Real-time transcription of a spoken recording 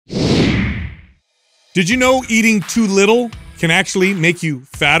Did you know eating too little can actually make you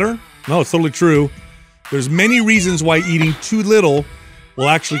fatter? No, it's totally true. There's many reasons why eating too little will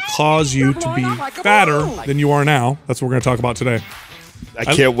actually cause you to be fatter than you are now. That's what we're going to talk about today. I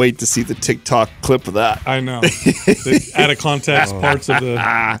can't wait to see the TikTok clip of that. I know. The out of context parts of the...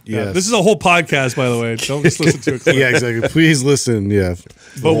 Yes. This is a whole podcast, by the way. Don't just listen to it. Yeah, exactly. Please listen. Yeah.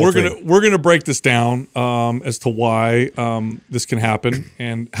 But we're gonna break this down as to why this can happen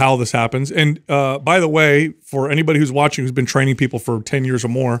and how this happens. And by the way, for anybody who's watching who's been training people for 10 years or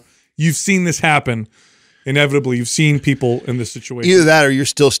more, you've seen this happen. Inevitably, you've seen people in this situation. Either that, or you're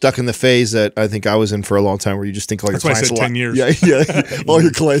still stuck in the phase that I think I was in for a long time, where you just think all your clients lie. 10 years. Yeah. All your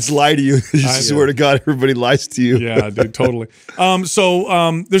clients lie to you. You swear to God, everybody lies to you. Yeah, dude, totally. There's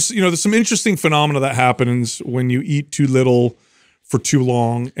some interesting phenomena that happens when you eat too little for too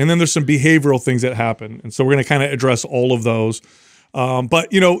long, and then there's some behavioral things that happen, and so we're going to kind of address all of those.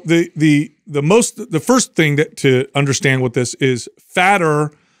 But the first thing to understand with this is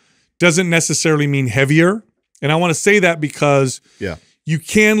fatter doesn't necessarily mean heavier. And I want to say that because you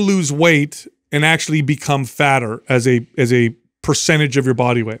can lose weight and actually become fatter as a percentage of your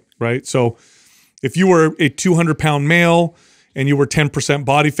body weight, right? So if you were a 200-pound male and you were 10%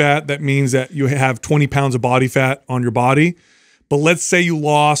 body fat, that means that you have 20 pounds of body fat on your body. But let's say you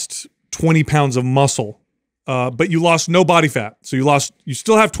lost 20 pounds of muscle, but you lost no body fat. So you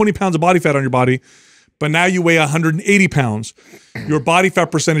still have 20 pounds of body fat on your body, but now you weigh 180 pounds. Your body fat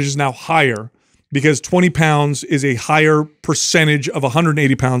percentage is now higher because 20 pounds is a higher percentage of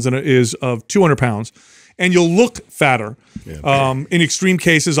 180 pounds than it is of 200 pounds. And you'll look fatter. Yeah. In extreme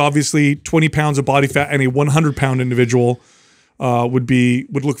cases, obviously, 20 pounds of body fat and a 100-pound individual would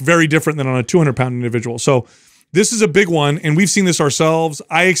look very different than on a 200-pound individual. So this is a big one, and we've seen this ourselves.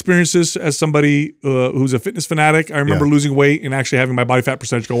 I experienced this as somebody who's a fitness fanatic. I remember losing weight and actually having my body fat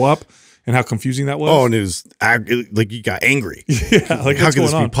percentage go up. And how confusing that was. Oh, and it was like you got angry. Yeah, like how could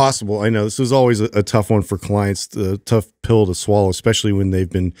this be possible? I know this is always a tough one for clients, a tough pill to swallow, especially when they've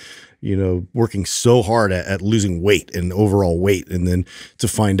been, working so hard at losing weight and overall weight, and then to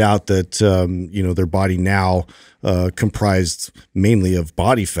find out that their body now comprised mainly of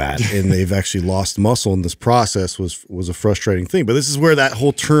body fat, and they've actually lost muscle in this process was a frustrating thing. But this is where that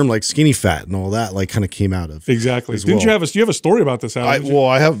whole term like skinny fat and all that kind of came out of. Exactly. Do you have a story about this, Adam?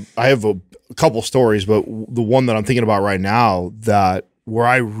 I have a couple stories, but the one that I'm thinking about right now where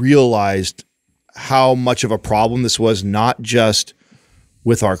I realized how much of a problem this was, not just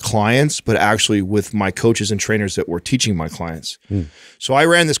with our clients, but actually with my coaches and trainers that were teaching my clients. So I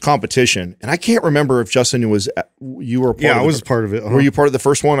ran this competition, and I can't remember if Justin you were part of it. Yeah, I was part of it. Were you part of the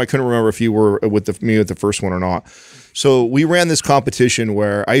first one? I couldn't remember if you were with me at the first one or not. So we ran this competition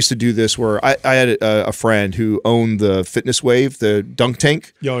where I used to do this, where I had a friend who owned the Fitness Wave, the dunk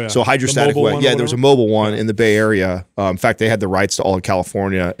tank. Oh, yeah. So hydrostatic wave. Yeah, there was a mobile one in the Bay Area. In fact, they had the rights to all of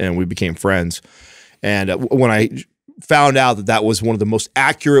California, and we became friends. And when I found out that was one of the most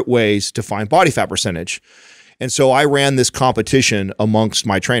accurate ways to find body fat percentage. And so I ran this competition amongst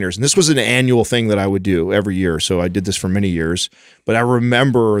my trainers. And this was an annual thing that I would do every year. So I did this for many years. But I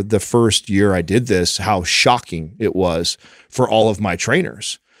remember the first year I did this, how shocking it was for all of my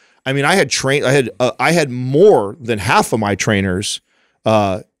trainers. I mean, I had more than half of my trainers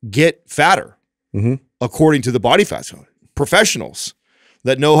get fatter according to the body fat professionals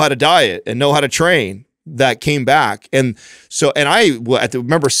that know how to diet and know how to train that came back. And I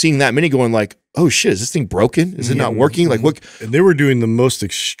remember seeing that many going like, oh shit, is this thing broken? Is it not working? Like what? And they were doing the most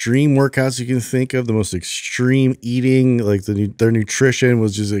extreme workouts you can think of, the most extreme eating, like their nutrition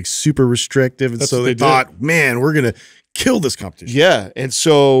was just like super restrictive. And so they thought, man, we're going to kill this competition. Yeah. And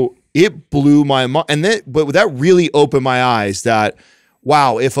so it blew my mind. But that really opened my eyes that,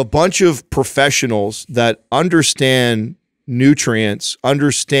 wow, if a bunch of professionals that understand nutrients,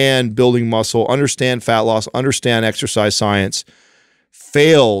 understand building muscle, understand fat loss, understand exercise science,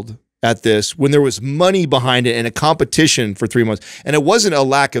 failed at this when there was money behind it and a competition for 3 months. And it wasn't a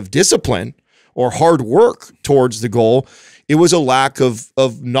lack of discipline or hard work towards the goal. It was a lack of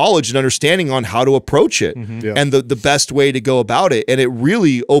knowledge and understanding on how to approach it and the best way to go about it. And it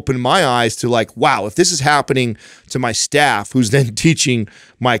really opened my eyes to like, wow, if this is happening to my staff, who's then teaching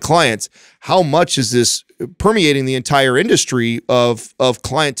my clients, how much is this permeating the entire industry of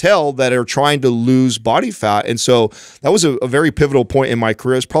clientele that are trying to lose body fat? And so that was a very pivotal point in my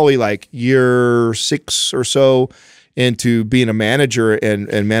career. It's probably like year 6 or so into being a manager and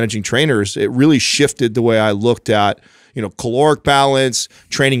managing trainers. It really shifted the way I looked at caloric balance,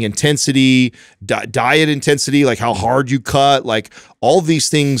 training intensity, diet intensity, like how hard you cut, like all these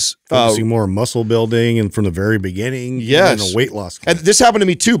things. Focusing more on muscle building and from the very beginning. Yes. And a weight loss. And this happened to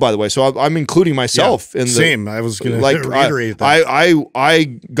me too, by the way. So I'm including myself in the same. I was going like to reiterate that. I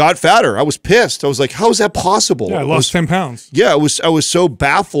got fatter. I was pissed. I was like, how is that possible? Yeah, I lost 10 pounds. Yeah, I was so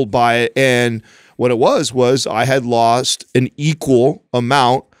baffled by it. And what it was I had lost an equal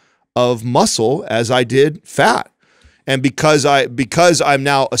amount of muscle as I did fat. And because I'm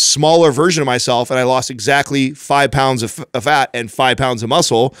now a smaller version of myself and I lost exactly 5 pounds of fat and 5 pounds of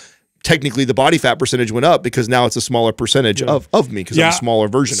muscle, technically the body fat percentage went up because now it's a smaller percentage of me because I'm a smaller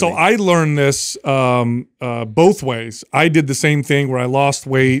version of me. So I learned this both ways. I did the same thing where I lost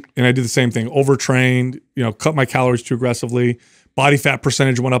weight and I did the same thing, overtrained, cut my calories too aggressively. Body fat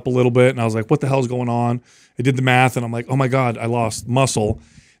percentage went up a little bit and I was like, what the hell is going on? I did the math and I'm like, oh my God, I lost muscle.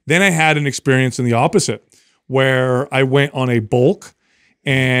 Then I had an experience in the opposite where I went on a bulk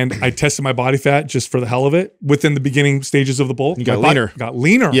and I tested my body fat just for the hell of it within the beginning stages of the bulk. You got leaner. Got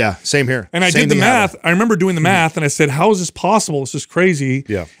leaner. Yeah, same here. And I did the math. I remember doing the math and I said, how is this possible? This is crazy.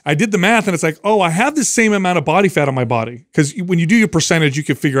 Yeah. I did the math and it's like, oh, I have the same amount of body fat on my body. Because when you do your percentage, you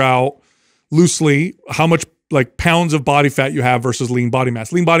can figure out loosely how much like pounds of body fat you have versus lean body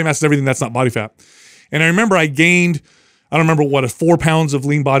mass. Lean body mass is everything that's not body fat. And I remember I gained, I don't remember what, 4 pounds of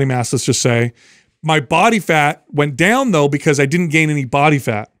lean body mass, let's just say. My body fat went down though because I didn't gain any body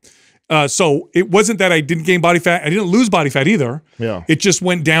fat. So it wasn't that I didn't gain body fat. I didn't lose body fat either. Yeah. It just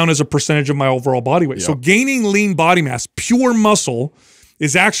went down as a percentage of my overall body weight. Yeah. So gaining lean body mass, pure muscle,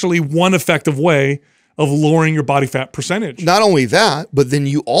 is actually one effective way of lowering your body fat percentage. Not only that, but then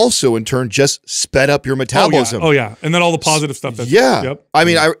you also in turn just sped up your metabolism. Oh yeah. And then all the positive stuff. Yep. I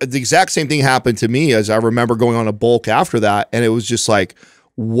mean, the exact same thing happened to me as I remember going on a bulk after that. And it was just like,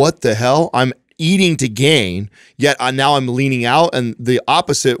 what the hell? I'm eating to gain, yet now I'm leaning out, and the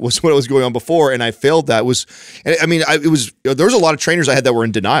opposite was what was going on before, and I failed that. There was a lot of trainers I had that were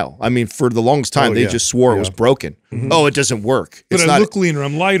in denial. I mean, for the longest time, they just swore it was broken. Oh, it doesn't work. But I look leaner,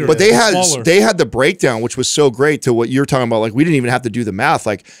 I'm lighter. But they had the breakdown, which was so great to what you're talking about. Like, we didn't even have to do the math.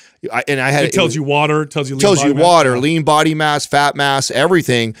 Like, it tells you water, it tells you lean body mass, fat mass,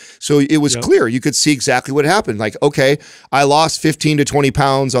 everything. So it was clear. You could see exactly what happened. Like, okay, I lost 15 to 20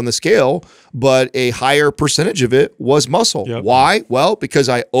 pounds on the scale, but a higher percentage of it was muscle. Why? Well, because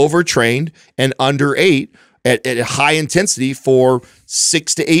I overtrained and underate at a high intensity for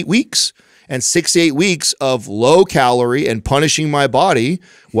 6 to 8 weeks. And 6 to 8 weeks of low calorie and punishing my body,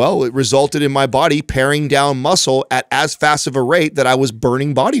 well, it resulted in my body paring down muscle at as fast of a rate that I was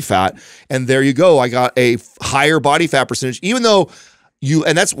burning body fat. And there you go. I got a higher body fat percentage, even though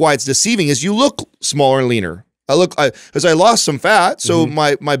and that's why it's deceiving, is you look smaller and leaner. Because I lost some fat, so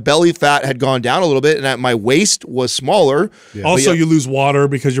my belly fat had gone down a little bit, and my waist was smaller. Yeah. Also, you lose water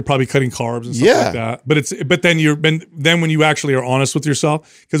because you're probably cutting carbs and stuff like that. But then when you actually are honest with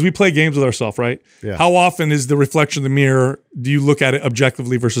yourself, because we play games with ourselves, right? Yeah. How often is the reflection in the mirror? Do you look at it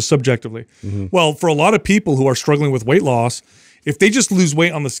objectively versus subjectively? Well, for a lot of people who are struggling with weight loss, if they just lose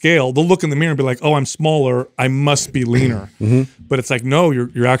weight on the scale, they'll look in the mirror and be like, oh, I'm smaller, I must be leaner. But it's like, no,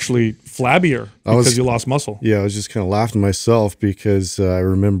 you're actually flabbier because you lost muscle. Yeah, I was just kind of laughing to myself because I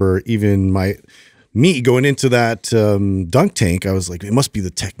remember even me going into that dunk tank, I was like, it must be the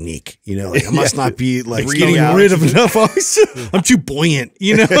technique, like I must not be like getting rid of enough. I'm too buoyant,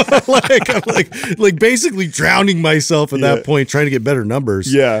 like basically drowning myself at that point, trying to get better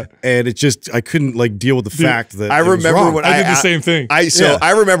numbers. Yeah. And it just, I couldn't like deal with the fact that I remember when I did the same thing.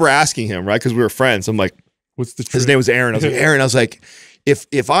 I remember asking him, right? Cause we were friends. I'm like, what's the trick? His name was Aaron. I was like, Aaron, I was like,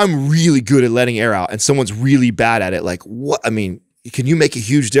 if I'm really good at letting air out and someone's really bad at it, like what, I mean, can you make a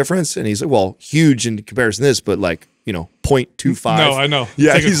huge difference? And he's like, well, huge in comparison to this, but like, 0.25. No, I know.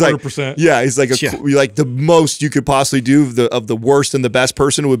 Yeah, like he's like, he's like, like the most you could possibly do of the worst and the best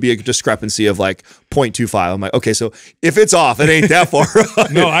person would be a discrepancy of like 0.25. I'm like, okay, so if it's off, it ain't that far.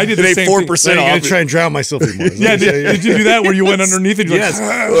 No, I did the same 4% thing. I'm gonna try and drown myself anymore. Did you do that where you went underneath it? Yes.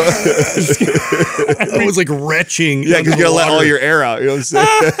 I was like retching. Yeah, because you gotta let all your air out. You know what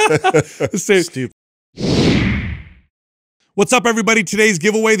I'm saying? Stupid. What's up, everybody? Today's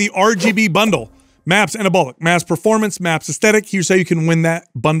giveaway, the RGB bundle. MAPS Anabolic, MAPS Performance, MAPS Aesthetic. Here's how you can win that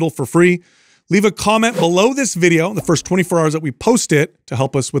bundle for free. Leave a comment below this video, the first 24 hours that we post it, to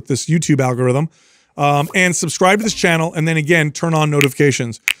help us with this YouTube algorithm. And subscribe to this channel, and then again, turn on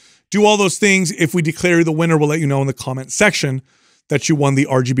notifications. Do all those things. If we declare you the winner, we'll let you know in the comment section that you won the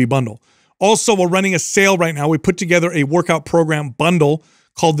RGB bundle. Also, we're running a sale right now. We put together a workout program bundle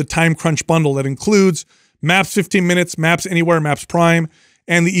called the Time Crunch Bundle that includes MAPS 15 Minutes, MAPS Anywhere, MAPS Prime,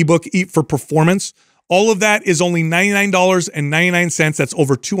 and the ebook Eat for Performance. All of that is only $99.99. That's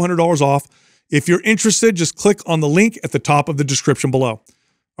over $200 off. If you're interested, just click on the link at the top of the description below.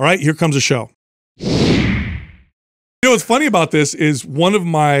 All right, here comes the show. You know what's funny about this is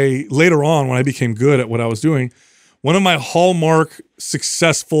later on when I became good at what I was doing, one of my hallmark,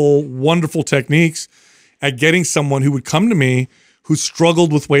 successful, wonderful techniques at getting someone who would come to me who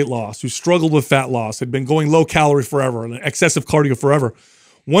struggled with weight loss, who struggled with fat loss, had been going low calorie forever and excessive cardio forever.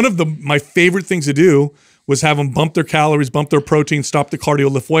 One of my favorite things to do was have them bump their calories, bump their protein, stop the cardio,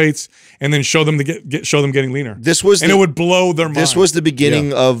 lift weights, and then show them getting leaner. It would blow their mind. This was the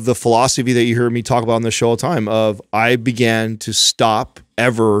beginning of the philosophy that you hear me talk about on the show all the time. I began to stop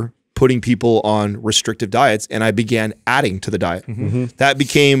ever putting people on restrictive diets, and I began adding to the diet. That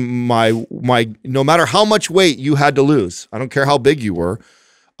became my no matter how much weight you had to lose, I don't care how big you were,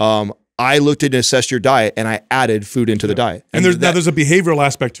 I looked at and assessed your diet, and I added food into the diet. And there's a behavioral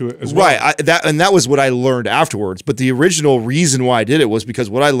aspect to it as well. Right. That was what I learned afterwards. But the original reason why I did it was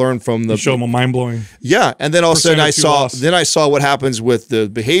because what I learned from the show them mind blowing. Yeah, and then all of a sudden I saw what happens with the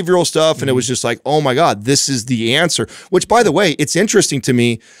behavioral stuff, and it was just like, oh my God, this is the answer. Which, by the way, it's interesting to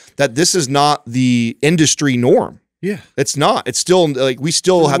me that this is not the industry norm. Yeah, it's not. It's still like we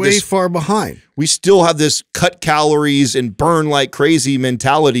still have way far behind. We still have this cut calories and burn like crazy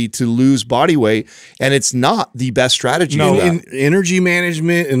mentality to lose body weight, and it's not the best strategy. No, in energy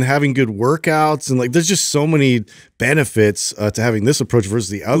management and having good workouts, and like there's just so many benefits to having this approach versus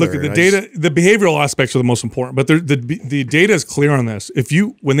the other. Look, the data, the behavioral aspects are the most important, but the data is clear on this.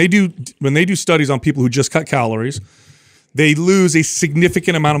 When they do studies on people who just cut calories, they lose a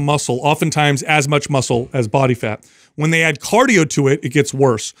significant amount of muscle, oftentimes as much muscle as body fat. When they add cardio to it, it gets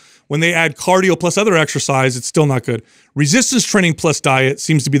worse. When they add cardio plus other exercise, it's still not good. Resistance training plus diet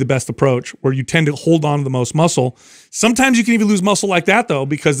seems to be the best approach, where you tend to hold on to the most muscle. Sometimes you can even lose muscle like that, though,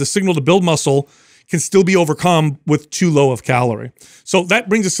 because the signal to build muscle can still be overcome with too low of calorie. So that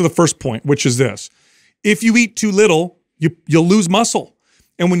brings us to the first point, which is this. If you eat too little, you'll lose muscle.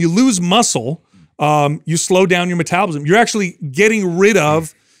 And when you lose muscle, you slow down your metabolism. You're actually getting rid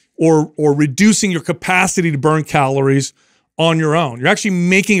of or reducing your capacity to burn calories on your own. You're actually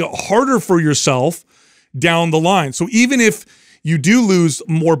making it harder for yourself down the line. So even if you do lose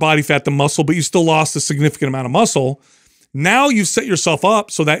more body fat than muscle, but you still lost a significant amount of muscle, now you've set yourself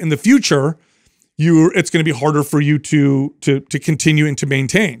up so that in the future, it's going to be harder for you to continue and to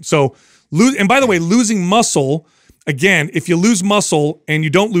maintain. So, and by the way, losing muscle, again, if you lose muscle and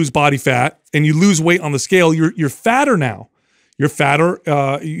you don't lose body fat and you lose weight on the scale, you're fatter now. You're fatter.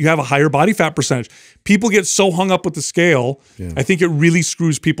 You have a higher body fat percentage. People get so hung up with the scale. Yeah. I think it really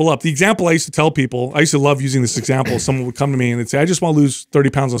screws people up. The example I used to tell people, I used to love using this example. Someone would come to me and they'd say, I just want to lose 30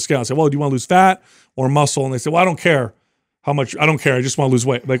 pounds on the scale. I say, well, do you want to lose fat or muscle? And they say, well, I don't care how much. I don't care. I just want to lose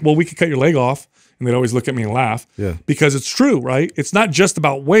weight. Like, well, we could cut your leg off. And they'd always look at me and laugh. Yeah. Because it's true, right? It's not just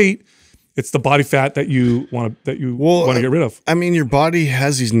about weight. It's the body fat that you want to get rid of. I mean, your body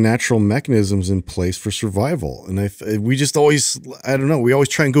has these natural mechanisms in place for survival, and we just always, I don't know, we always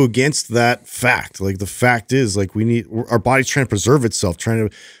try and go against that fact. Like the fact is, like our body's trying to preserve itself, trying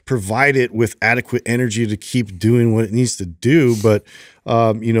to provide it with adequate energy to keep doing what it needs to do. But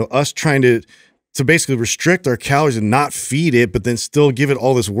you know, us trying to basically restrict our calories and not feed it, but then still give it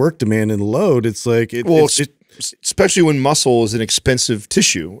all this work demand and load. It's like especially when muscle is an expensive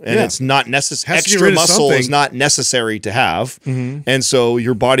tissue and it's not necessary. Extra muscle is not necessary to have. And so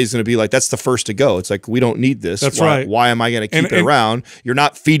your body's going to be like, that's the first to go. It's like, we don't need this. That's right. Why am I going to keep it around? You're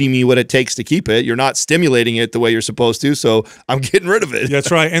not feeding me what it takes to keep it. You're not stimulating it the way you're supposed to. So I'm getting rid of it. That's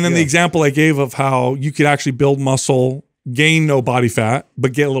right. And then the example I gave of how you could actually build muscle, gain no body fat,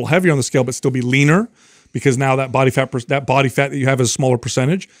 but get a little heavier on the scale, but still be leaner, because now that body fat that you have is a smaller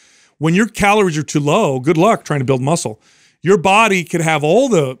percentage. When your calories are too low, good luck trying to build muscle. Your body could have all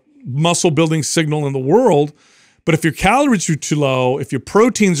the muscle building signal in the world, but if your calories are too low, if your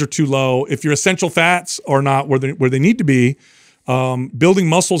proteins are too low, if your essential fats are not where they need to be, building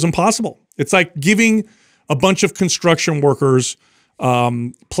muscle is impossible. It's like giving a bunch of construction workers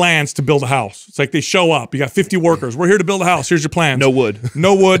plans to build a house. It's like they show up. You got 50 workers. We're here to build a house. Here's your plans. No wood.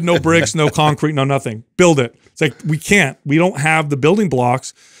 No wood, no bricks, no concrete, no nothing. Build it. It's like we can't. We don't have the building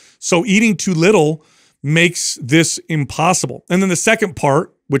blocks. So eating too little makes this impossible. And then the second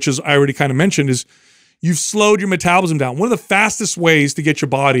part, which is I already kind of mentioned, is you've slowed your metabolism down. One of the fastest ways to get your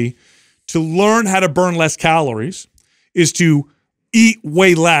body to learn how to burn less calories is to eat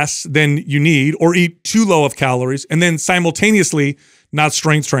way less than you need or eat too low of calories and then simultaneously not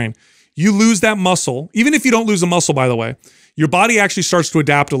strength train. You lose that muscle. Even if you don't lose the muscle, by the way, your body actually starts to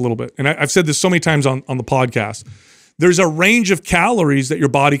adapt a little bit. And I've said this so many times on the podcast. There's a range of calories that your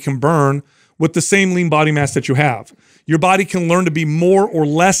body can burn with the same lean body mass that you have. Your body can learn to be more or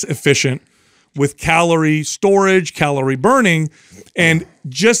less efficient with calorie storage, calorie burning, and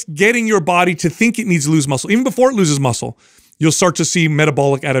just getting your body to think it needs to lose muscle. Even before it loses muscle, you'll start to see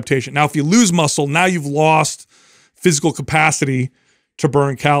metabolic adaptation. Now, if you lose muscle, now you've lost physical capacity to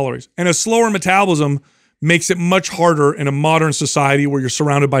burn calories. And a slower metabolism makes it much harder in a modern society where you're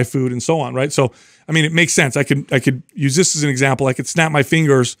surrounded by food and so on, right? So, I mean, it makes sense. I could use this as an example. I could snap my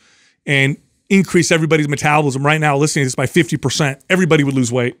fingers and increase everybody's metabolism right now, listening to this by 50%. Everybody would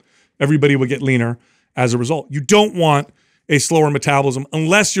lose weight. Everybody would get leaner as a result. You don't want a slower metabolism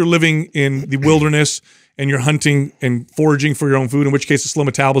unless you're living in the wilderness and you're hunting and foraging for your own food, in which case a slow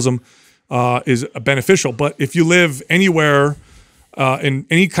metabolism is beneficial. But if you live anywhere in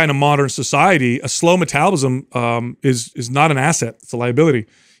any kind of modern society, a slow metabolism is not an asset. It's a liability.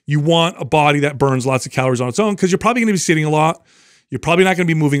 You want a body that burns lots of calories on its own because you're probably going to be sitting a lot. You're probably not going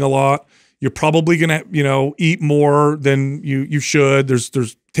to be moving a lot. You're probably going to, you know, eat more than you should. There's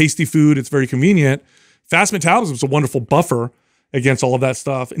tasty food. It's very convenient. Fast metabolism is a wonderful buffer against all of that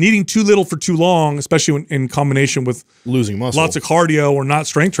stuff. And eating too little for too long, especially in combination with losing muscle, lots of cardio or not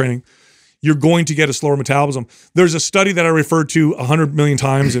strength training, you're going to get a slower metabolism. There's a study that I referred to 100 million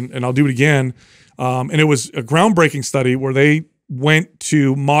times, and I'll do it again. And it was a groundbreaking study where they went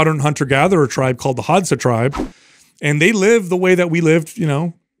to modern hunter-gatherer tribe called the Hadza tribe, and they live the way that we lived, you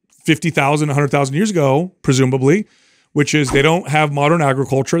know, 50,000, 100,000 years ago, presumably, which is they don't have modern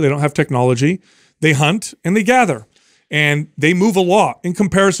agriculture. They don't have technology. They hunt and they gather. And they move a lot. In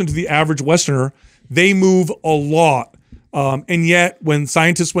comparison to the average Westerner, they move a lot. And yet, when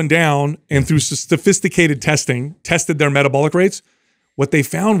scientists went down and through sophisticated testing, tested their metabolic rates, what they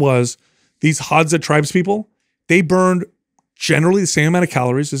found was these Hadza tribes people, they burned generally the same amount of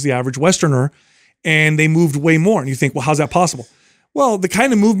calories as the average Westerner, and they moved way more. And you think, well, how's that possible? Well, the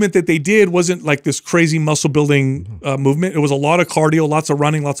kind of movement that they did wasn't like this crazy muscle building movement. It was a lot of cardio, lots of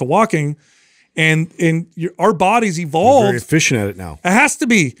running, lots of walking. And our bodies evolved. We're very efficient at it now. It has to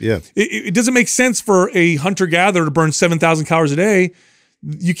be. Yeah. It doesn't make sense for a hunter-gatherer to burn 7,000 calories a day.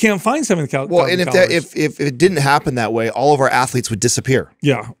 You can't find 7,000 calories. Well, and if it didn't happen that way, all of our athletes would disappear.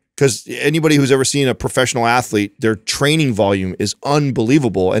 Yeah. Because anybody who's ever seen a professional athlete, their training volume is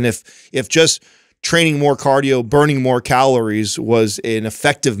unbelievable. And if just training more cardio, burning more calories was an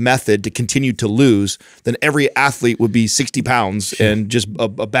effective method to continue to lose, then every athlete would be 60 pounds and just a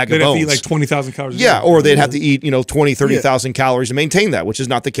bag of bones. They'd have to eat like 20,000 calories. Yeah, or they'd have to eat, 20, 30,000 calories to maintain that, which is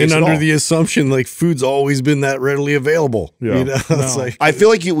not the case and at all. under the assumption like food's always been that readily available. Yeah. You know? It's like, I feel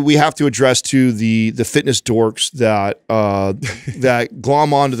like we have to address to the fitness dorks that that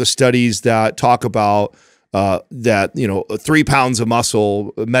glom onto the studies that talk about that 3 pounds of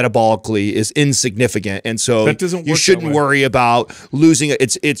muscle metabolically is insignificant, and so that doesn't work. You shouldn't worry about losing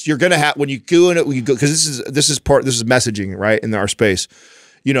it. It's you're gonna have when you go in it, because this is messaging right in our space.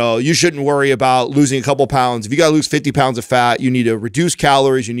 You shouldn't worry about losing a couple pounds. If you got to lose 50 pounds of fat, you need to reduce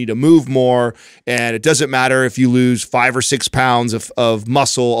calories, you need to move more, and it doesn't matter if you lose 5 or 6 pounds of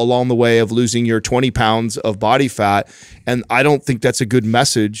muscle along the way of losing your 20 pounds of body fat. And I don't think that's a good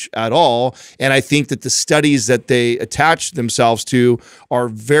message at all. And I think that the studies that they attach themselves to are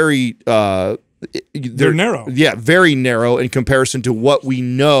very they're narrow. Yeah, very narrow in comparison to what we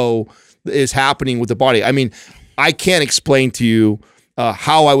know is happening with the body. I mean, I can't explain to you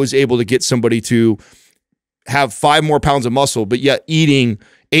how I was able to get somebody to have 5 more pounds of muscle, but yet eating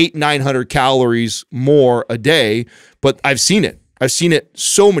 800-900 calories more a day. But I've seen it. I've seen it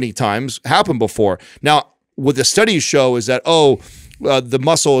so many times happen before. Now, what the studies show is that, the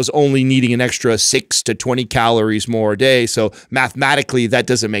muscle is only needing an extra 6 to 20 calories more a day. So mathematically, that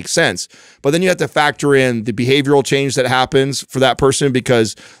doesn't make sense. But then you have to factor in the behavioral change that happens for that person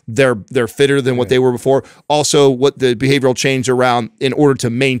because they're fitter than what they were before. Also, what the behavioral change around in order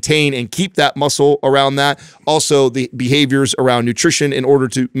to maintain and keep that muscle around that. Also, the behaviors around nutrition in order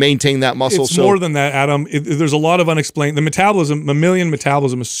to maintain that muscle. It's more than that, Adam. There's a lot of unexplained. The metabolism, mammalian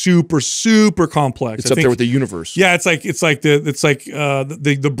metabolism, is super, super complex. It's up there with the universe. Yeah, it's like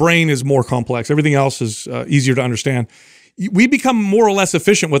the brain is more complex. Everything else is easier to understand. We become more or less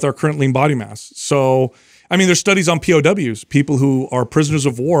efficient with our current lean body mass. So, I mean, there's studies on POWs, people who are prisoners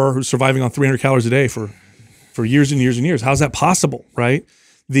of war who's surviving on 300 calories a day for years and years and years. How's that possible, right?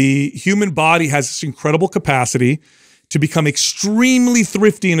 The human body has this incredible capacity to become extremely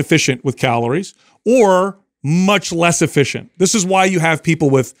thrifty and efficient with calories or much less efficient. This is why you have people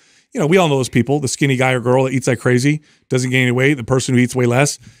with, we all know those people, the skinny guy or girl that eats like crazy, doesn't gain any weight, the person who eats way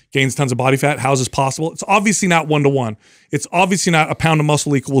less, gains tons of body fat. How is this possible? It's obviously not one-to-one. It's obviously not a pound of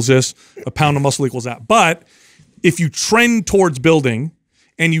muscle equals this, a pound of muscle equals that. But if you trend towards building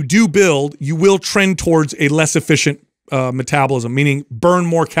and you do build, you will trend towards a less efficient metabolism, meaning burn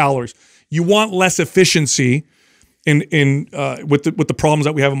more calories. You want less efficiency with the problems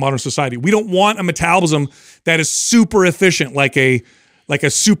that we have in modern society. We don't want a metabolism that is super efficient, like a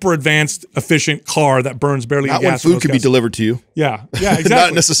super advanced efficient car that burns barely Not any gas. when food can be delivered to you. Yeah, exactly.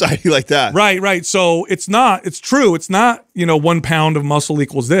 Not in a society like that. Right. So it's true. It's not, 1 pound of muscle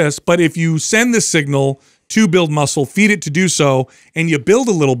equals this, but if you send this signal to build muscle, feed it to do so, and you build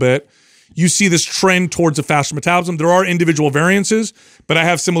a little bit, you see this trend towards a faster metabolism. There are individual variances, but I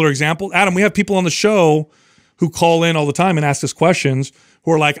have similar examples. Adam, we have people on the show who call in all the time and ask us questions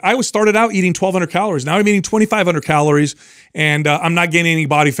who are like, I was started out eating 1,200 calories. Now I'm eating 2,500 calories and I'm not gaining any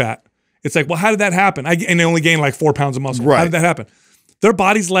body fat. It's like, well, how did that happen? And they only gain like 4 pounds of muscle. Right. How did that happen? Their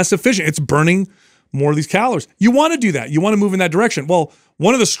body's less efficient. It's burning more of these calories. You want to do that. You want to move in that direction. Well,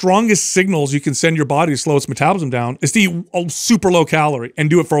 one of the strongest signals you can send your body to slow its metabolism down is to eat a super low calorie and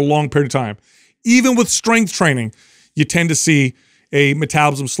do it for a long period of time. Even with strength training, you tend to see a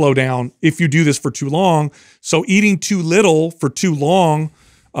metabolism slow down if you do this for too long. So eating too little for too long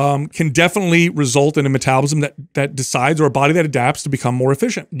can definitely result in a metabolism that decides, or a body that adapts to become more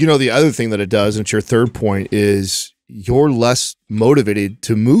efficient. The other thing that it does, and it's your third point, is you're less motivated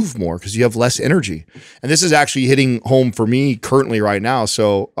to move more because you have less energy. And this is actually hitting home for me currently right now.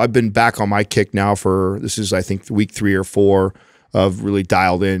 So I've been back on my kick now this is, I think, week 3 or 4 of really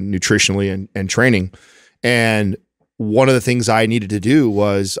dialed in nutritionally and training. And one of the things I needed to do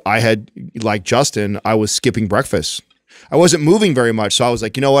was like Justin, I was skipping breakfast. I wasn't moving very much. So I was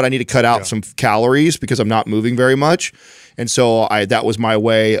like, you know what? I need to cut out some calories because I'm not moving very much. And so that was my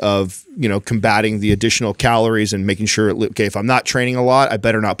way of, combating the additional calories and making sure, okay, if I'm not training a lot, I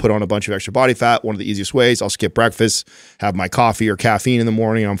better not put on a bunch of extra body fat. One of the easiest ways, I'll skip breakfast, have my coffee or caffeine in the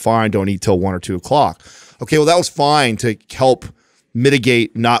morning. I'm fine. Don't eat till 1 or 2 o'clock. Okay, well, that was fine to help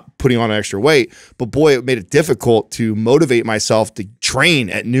mitigate not putting on extra weight, but boy, it made it difficult to motivate myself to train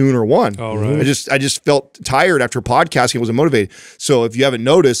at noon or 1. Oh, right. I just felt tired after podcasting. Wasn't motivated. So if you haven't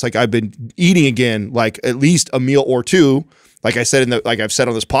noticed, like I've been eating again, like at least a meal or 2. Like I said like I've said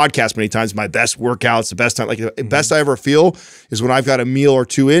on this podcast many times, my best workouts, the best time, like the best I ever feel is when I've got a meal or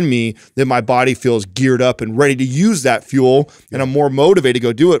 2 in me, then my body feels geared up and ready to use that fuel, and I'm more motivated to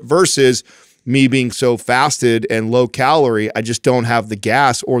go do it versus me being so fasted and low calorie, I just don't have the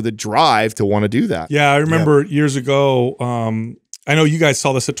gas or the drive to want to do that. Yeah, I remember years ago, I know you guys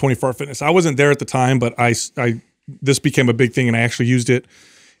saw this at 24-Hour Fitness. I wasn't there at the time, but this became a big thing, and I actually used it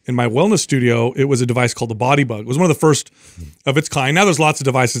in my wellness studio. It was a device called the Body Bug. It was one of the first of its kind. Now there's lots of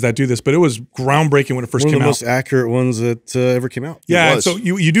devices that do this, but it was groundbreaking when it first came out. One of the most accurate ones that ever came out. Yeah, and so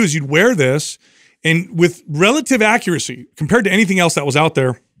you do is you'd wear this, and with relative accuracy, compared to anything else that was out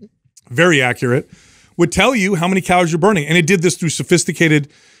there, very accurate, would tell you how many calories you're burning. And it did this through sophisticated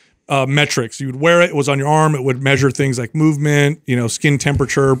metrics. You would wear it, it was on your arm, it would measure things like movement, skin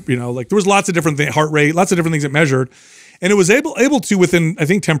temperature, like there was lots of different things, heart rate, lots of different things it measured. And it was able to, within, I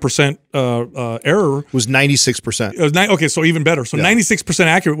think, 10% error. It was 96%. It was okay, so even better. So 96%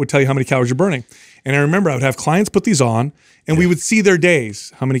 accurate would tell you how many calories you're burning. And I remember I would have clients put these on, and we would see their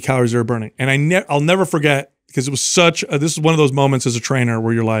days, how many calories they were burning. And I'll never forget, because it was this is one of those moments as a trainer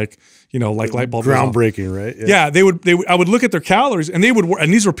where you're like, like light bulb. Groundbreaking, right? Yeah, I would look at their calories, and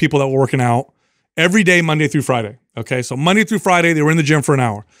and these were people that were working out every day, Monday through Friday. Okay, so Monday through Friday, they were in the gym for an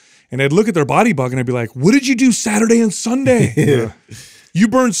hour. And I'd look at their Body Bug and I'd be like, what did you do Saturday and Sunday? You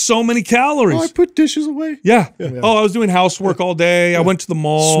burned so many calories. Oh, I put dishes away. Yeah. Oh, I was doing housework all day. I went to the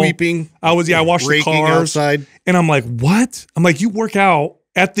mall. Sweeping. I washed the cars. Outside. And I'm like, what? I'm like, you work out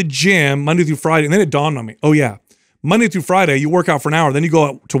at the gym Monday through Friday. And then it dawned on me, oh yeah, Monday through Friday, you work out for an hour, then you go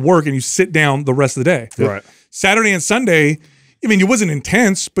out to work and you sit down the rest of the day. Right. Saturday and Sunday, it wasn't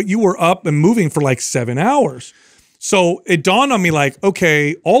intense, but you were up and moving for like 7 hours. So it dawned on me like,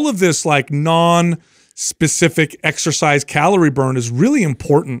 okay, all of this like non-specific exercise calorie burn is really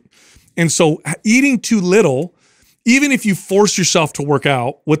important. And so eating too little, even if you force yourself to work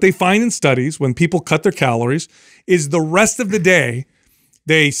out, what they find in studies when people cut their calories is the rest of the day,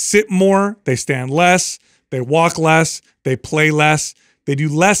 they sit more, they stand less, they walk less, they play less, they do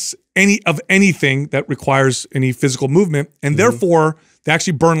less of anything that requires any physical movement, and therefore they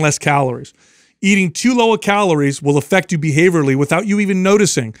actually burn less calories. Eating too low of calories will affect you behaviorally without you even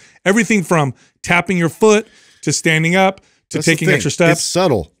noticing. Everything from tapping your foot to standing up to taking extra steps. It's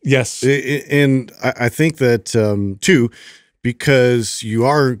subtle. Yes. And I think that, too, because you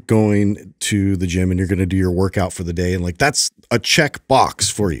are going to the gym and you're going to do your workout for the day, and like that's a check box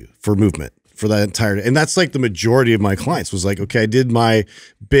for you for movement, for that entire day. And that's like the majority of my clients was like, okay, I did my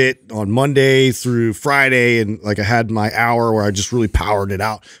bit on Monday through Friday, and like I had my hour where I just really powered it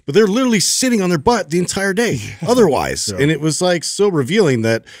out. But they're literally sitting on their butt the entire day otherwise. And it was like so revealing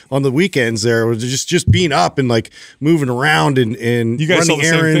that on the weekends there was just being up and like moving around and you guys running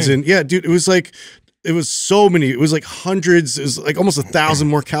errands. And yeah, dude, it was like, it was so many. It was like hundreds. It was like almost 1,000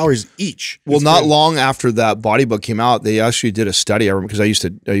 more calories each. Well, not long after that body book came out, they actually did a study. I remember because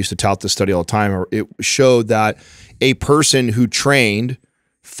I used to tout this study all the time. It showed that a person who trained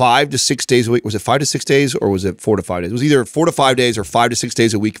 5 to 6 days a week, was it 5 to 6 days or was it 4 to 5 days? It was either 4 to 5 days or 5 to 6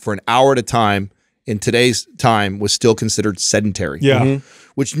 days a week for an hour at a time in today's time was still considered sedentary. Yeah.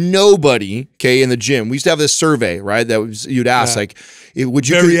 Which nobody, okay, in the gym, we used to have this survey, right? That was, you'd ask like, would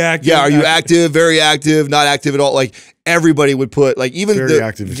you, very active, yeah, are you active, very active, not active at all? Like everybody would put like, even very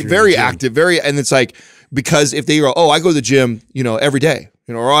active, very active, and it's like, because if they go, oh, I go to the gym, you know, every day,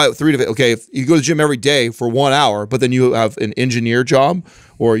 you know, or okay, if you go to the gym every day for 1 hour, but then you have an engineer job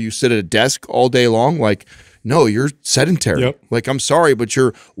or you sit at a desk all day long, like, no, you're sedentary. Yep. Like, I'm sorry, but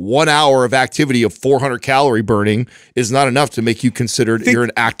your 1 hour of activity of 400 calorie burning is not enough to make you considered you're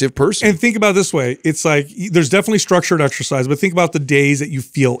an active person. And think about it this way. It's like there's definitely structured exercise, but think about the days that you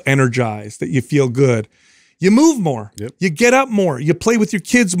feel energized, that you feel good. You move more. Yep. You get up more. You play with your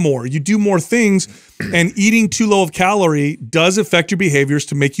kids more. You do more things. And eating too low of calorie does affect your behaviors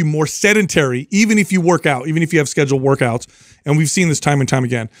to make you more sedentary, even if you work out, even if you have scheduled workouts. And we've seen this time and time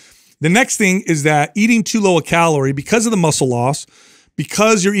again. The next thing is that eating too low a calorie, because of the muscle loss,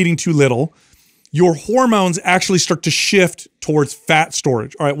 because you're eating too little, your hormones actually start to shift towards fat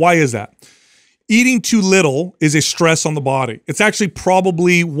storage. All right, why is that? Eating too little is a stress on the body. It's actually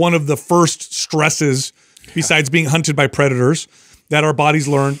probably one of the first stresses, besides being hunted by predators, that our bodies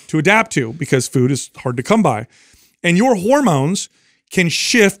learn to adapt to because food is hard to come by. And your hormones can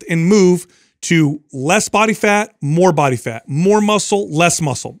shift and move to less body fat, more muscle, less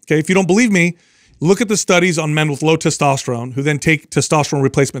muscle. Okay, if you don't believe me, look at the studies on men with low testosterone who then take testosterone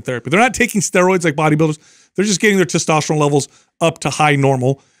replacement therapy. They're not taking steroids like bodybuilders. They're just getting their testosterone levels up to high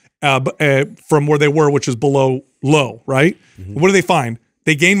normal from where they were, which is below low, right? What do they find?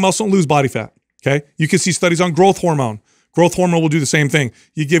 They gain muscle and lose body fat, okay? You can see studies on growth hormone. Growth hormone will do the same thing.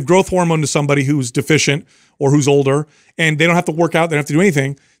 You give growth hormone to somebody who's deficient or who's older, and they don't have to work out, they don't have to do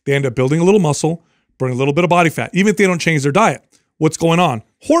anything. They end up building a little muscle, burning a little bit of body fat, even if they don't change their diet. What's going on?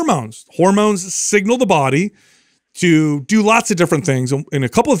 Hormones. Hormones signal the body to do lots of different things. And a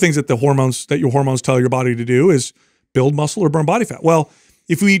couple of things that your hormones tell your body to do is build muscle or burn body fat. Well,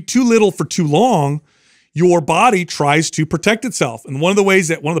 if we eat too little for too long, your body tries to protect itself. And one of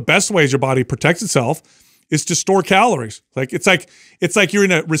the best ways your body protects itself is to store calories. It's like you're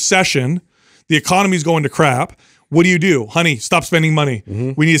in a recession, the economy's going to crap. What do? Honey, stop spending money.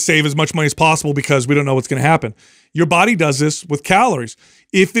 We need to save as much money as possible because we don't know what's going to happen. Your body does this with calories.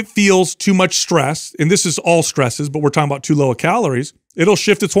 If it feels too much stress, and this is all stresses, but we're talking about too low of calories, it'll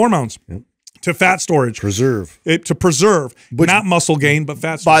shift its hormones to fat storage. To preserve, not muscle gain, but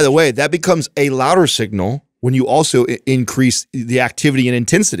fat storage. By the way, that becomes a louder signal when you also increase the activity and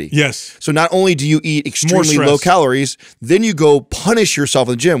intensity. Yes. So not only do you eat extremely low calories, then you go punish yourself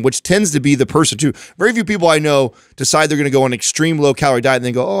in the gym, which tends to be the person too. Very few people I know decide they're going to go on an extreme low calorie diet and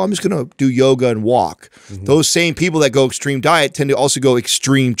then go, oh, I'm just going to do yoga and walk. Those same people that go extreme diet tend to also go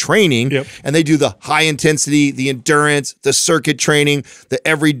extreme training, and they do the high intensity, the endurance, the circuit training, the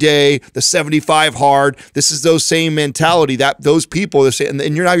everyday, the 75 hard. This is those same mentality that those people are saying,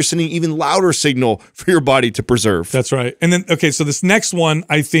 and you're sending even louder signal for your body to preserve. That's right. And then, okay, so this next one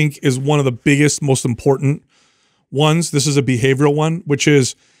I think is one of the biggest, most important ones. This is a behavioral one, which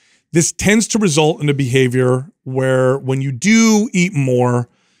is this tends to result in a behavior where when you do eat more,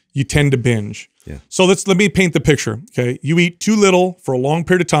 you tend to binge. So let me paint the picture. Okay, you eat too little for a long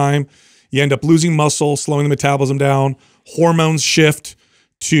period of time, you end up losing muscle, slowing the metabolism down, hormones shift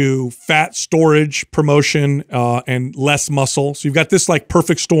to fat storage, promotion, and less muscle. So you've got this like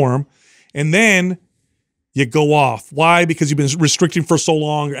perfect storm, and then you go off. Why? Because you've been restricting for so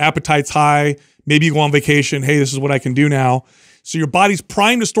long, your appetite's high, maybe you go on vacation, hey, this is what I can do now. So your body's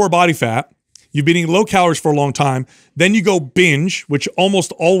primed to store body fat, you've been eating low calories for a long time, then you go binge, which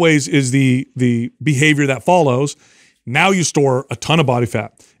almost always is the behavior that follows. Now you store a ton of body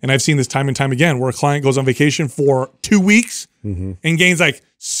fat. And I've seen this time and time again where a client goes on vacation for 2 weeks and gains like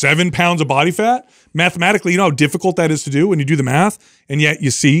 7 pounds of body fat. Mathematically, you know how difficult that is to do when you do the math, and yet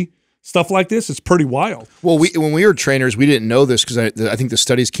you see stuff like this, it's pretty wild. Well, when we were trainers, we didn't know this because I think the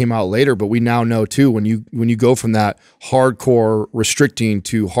studies came out later, but we now know too, when you go from that hardcore restricting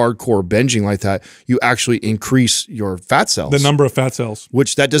to hardcore binging like that, you actually increase your fat cells. The number of fat cells.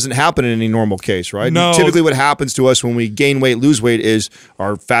 Which that doesn't happen in any normal case, right? No. Typically what happens to us when we gain weight, lose weight is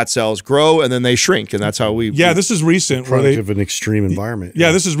our fat cells grow and then they shrink. And that's how this is recent. Product of an extreme environment.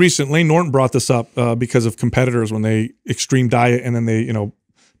 Yeah, this is recent. Lane Norton brought this up because of competitors when they extreme diet and then they,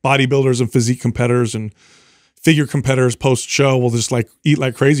 bodybuilders and physique competitors and figure competitors post-show will just like eat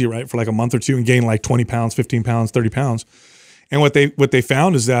like crazy, right, for like a month or two and gain like 20 pounds, 15 pounds, 30 pounds. And what they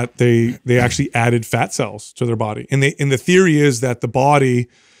found is that they actually added fat cells to their body. And the theory is that the body,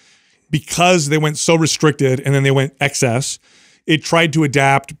 because they went so restricted and then they went excess, it tried to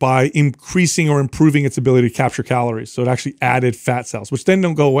adapt by increasing or improving its ability to capture calories. So it actually added fat cells, which then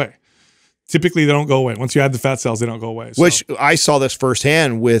don't go away. Typically, they don't go away. Once you add the fat cells, they don't go away. So. Which I saw this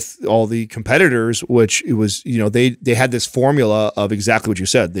firsthand with all the competitors, which it was, they had this formula of exactly what you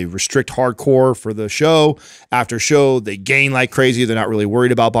said. They restrict hardcore for the show. After show, they gain like crazy. They're not really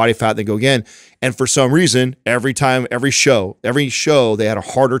worried about body fat. They go again. And for some reason, every show, they had a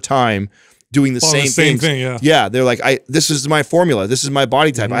harder time doing the same thing. Yeah, they're like, this is my formula. This is my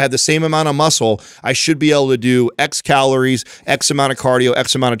body type. I have the same amount of muscle. I should be able to do X calories, X amount of cardio,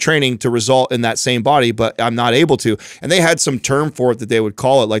 X amount of training to result in that same body, but I'm not able to. And they had some term for it that they would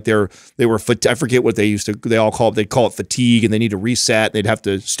call it, like they were I forget what they all call it. They'd call it fatigue, and they need to reset. They'd have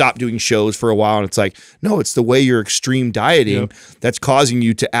to stop doing shows for a while. And it's like, no, it's the way you're extreme dieting that's causing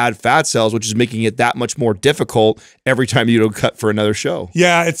you to add fat cells, which is making it that much more difficult every time you don't cut for another show.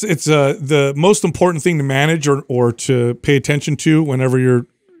 Yeah, it's the most important thing to manage or to pay attention to whenever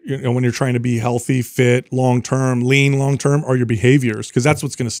when you're trying to be healthy, fit, long-term, lean long-term, are your behaviors, because that's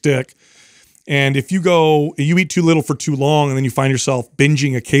what's going to stick. And if you eat too little for too long and then you find yourself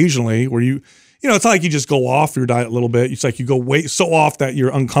binging occasionally where it's not like you just go off your diet a little bit. It's like you go way so off that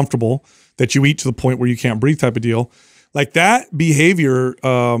you're uncomfortable, that you eat to the point where you can't breathe type of deal. Like that behavior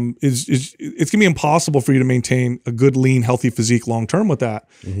it's gonna be impossible for you to maintain a good, lean, healthy physique long term with that.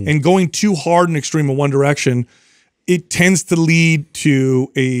 And going too hard and extreme in one direction, it tends to lead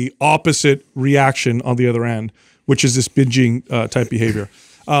to a opposite reaction on the other end, which is this binging type behavior.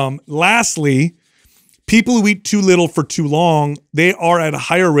 Lastly, people who eat too little for too long, they are at a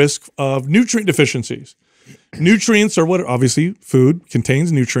higher risk of nutrient deficiencies. Nutrients are what, obviously, food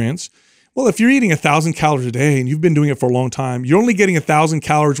contains nutrients. Well, if you're eating 1,000 calories a day and you've been doing it for a long time, you're only getting 1,000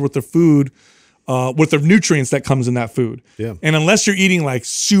 calories worth of food, worth of nutrients that comes in that food. Yeah. And unless you're eating like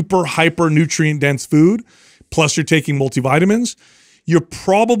super hyper nutrient dense food, plus you're taking multivitamins, you're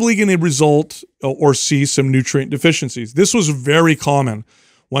probably going to result or see some nutrient deficiencies. This was very common.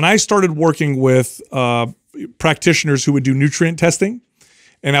 When I started working with practitioners who would do nutrient testing,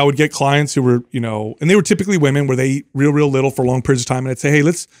 and I would get clients who were, and they were typically women where they eat real little for long periods of time. And I'd say, hey,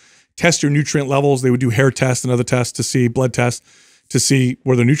 let's test your nutrient levels. They would do hair tests and other tests to see, blood tests to see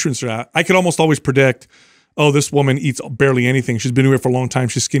where the nutrients are at. I could almost always predict, oh, this woman eats barely anything. She's been doing it for a long time.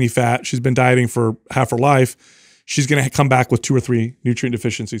 She's skinny fat. She's been dieting for half her life. She's going to come back with 2 or 3 nutrient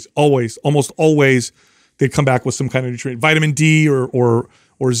deficiencies. Always, almost always, they'd come back with some kind of nutrient. Vitamin D or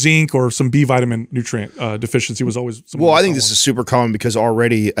zinc or some B vitamin nutrient deficiency was always. Well, I think this is super common because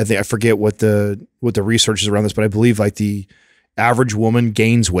already, I forget what the research is around this, but I believe like the average woman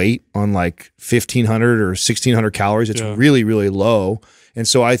gains weight on like 1,500 or 1,600 calories. It's really, really low. And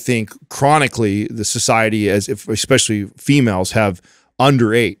so I think chronically the society, especially females, have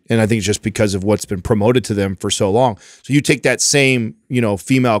underate. And I think it's just because of what's been promoted to them for so long. So you take that same,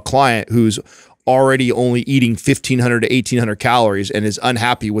 female client who's already only eating 1,500 to 1,800 calories and is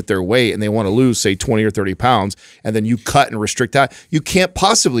unhappy with their weight and they want to lose, say, 20 or 30 pounds, and then you cut and restrict that, you can't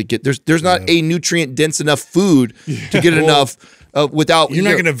possibly get, there's not a nutrient dense enough food to get enough without. You're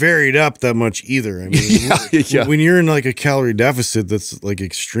not going to vary it up that much either. I mean, when you're in like a calorie deficit, that's like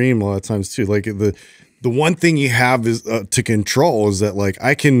extreme a lot of times too. Like the one thing you have is to control is that like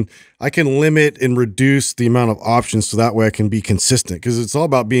I can limit and reduce the amount of options so that way I can be consistent, because it's all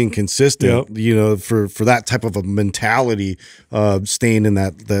about being consistent, for that type of a mentality, staying in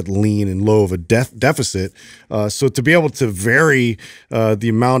that lean and low of a deficit. So to be able to vary the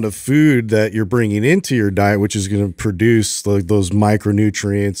amount of food that you're bringing into your diet, which is going to produce like those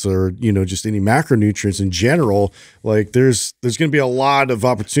micronutrients or, just any macronutrients in general, like there's going to be a lot of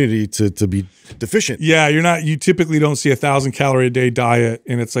opportunity to be deficient. Yeah, you typically don't see 1,000 calorie a day diet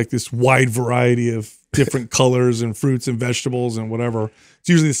and it's like this wide variety of different colors and fruits and vegetables and whatever. It's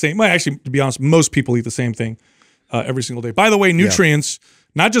usually the same. Well, actually, to be honest, most people eat the same thing every single day. By the way, nutrients,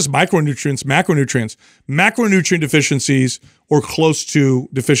 not just micronutrients, macronutrients. Macronutrient deficiencies or close to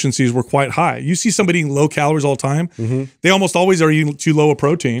deficiencies were quite high. You see somebody eating low calories all the time, they almost always are eating too low a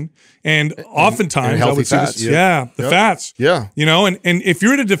protein. And oftentimes, healthy I would fats. see this, the fats. Yeah. You know, and if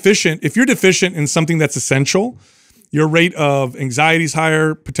you're deficient in something that's essential, your rate of anxiety is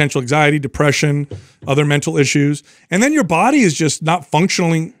higher, potential anxiety, depression, other mental issues, and then your body is just not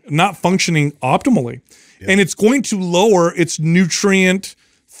functioning optimally. And it's going to lower its nutrient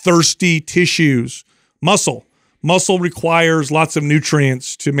thirsty tissues. Muscle requires lots of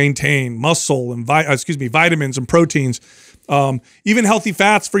nutrients to maintain muscle and vitamins and proteins. Even healthy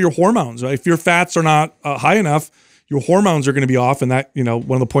fats for your hormones. Right? If your fats are not high enough, your hormones are going to be off. And that, you know,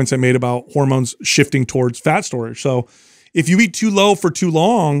 one of the points I made about hormones shifting towards fat storage. So if you eat too low for too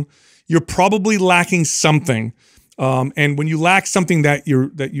long, you're probably lacking something. And when you lack something that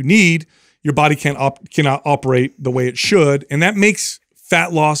you need, your body cannot operate the way it should. And that makes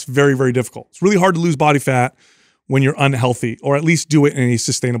fat loss very, very difficult. It's really hard to lose body fat when you're unhealthy, or at least do it in a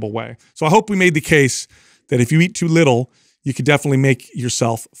sustainable way. So I hope we made the case that if you eat too little, you could definitely make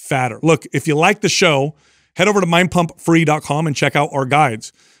yourself fatter. Look, if you like the show, head over to mindpumpfree.com and check out our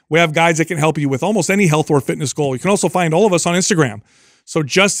guides. We have guides that can help you with almost any health or fitness goal. You can also find all of us on Instagram. So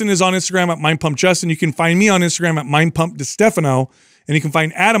Justin is on Instagram at mindpumpjustin. You can find me on Instagram at mindpumpdestefano. And you can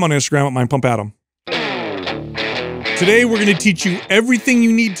find Adam on Instagram at mindpumpadam. Today, we're going to teach you everything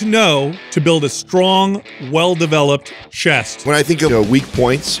you need to know to build a strong, well-developed chest. When I think of weak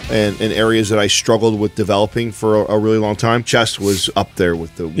points and areas that I struggled with developing for a really long time, chest was up there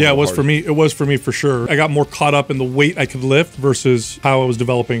with the it was for me. It was for me for sure. I got more caught up in the weight I could lift versus how I was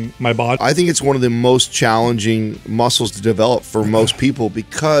developing my body. I think it's one of the most challenging muscles to develop for most people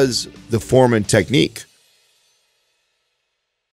because the form and technique.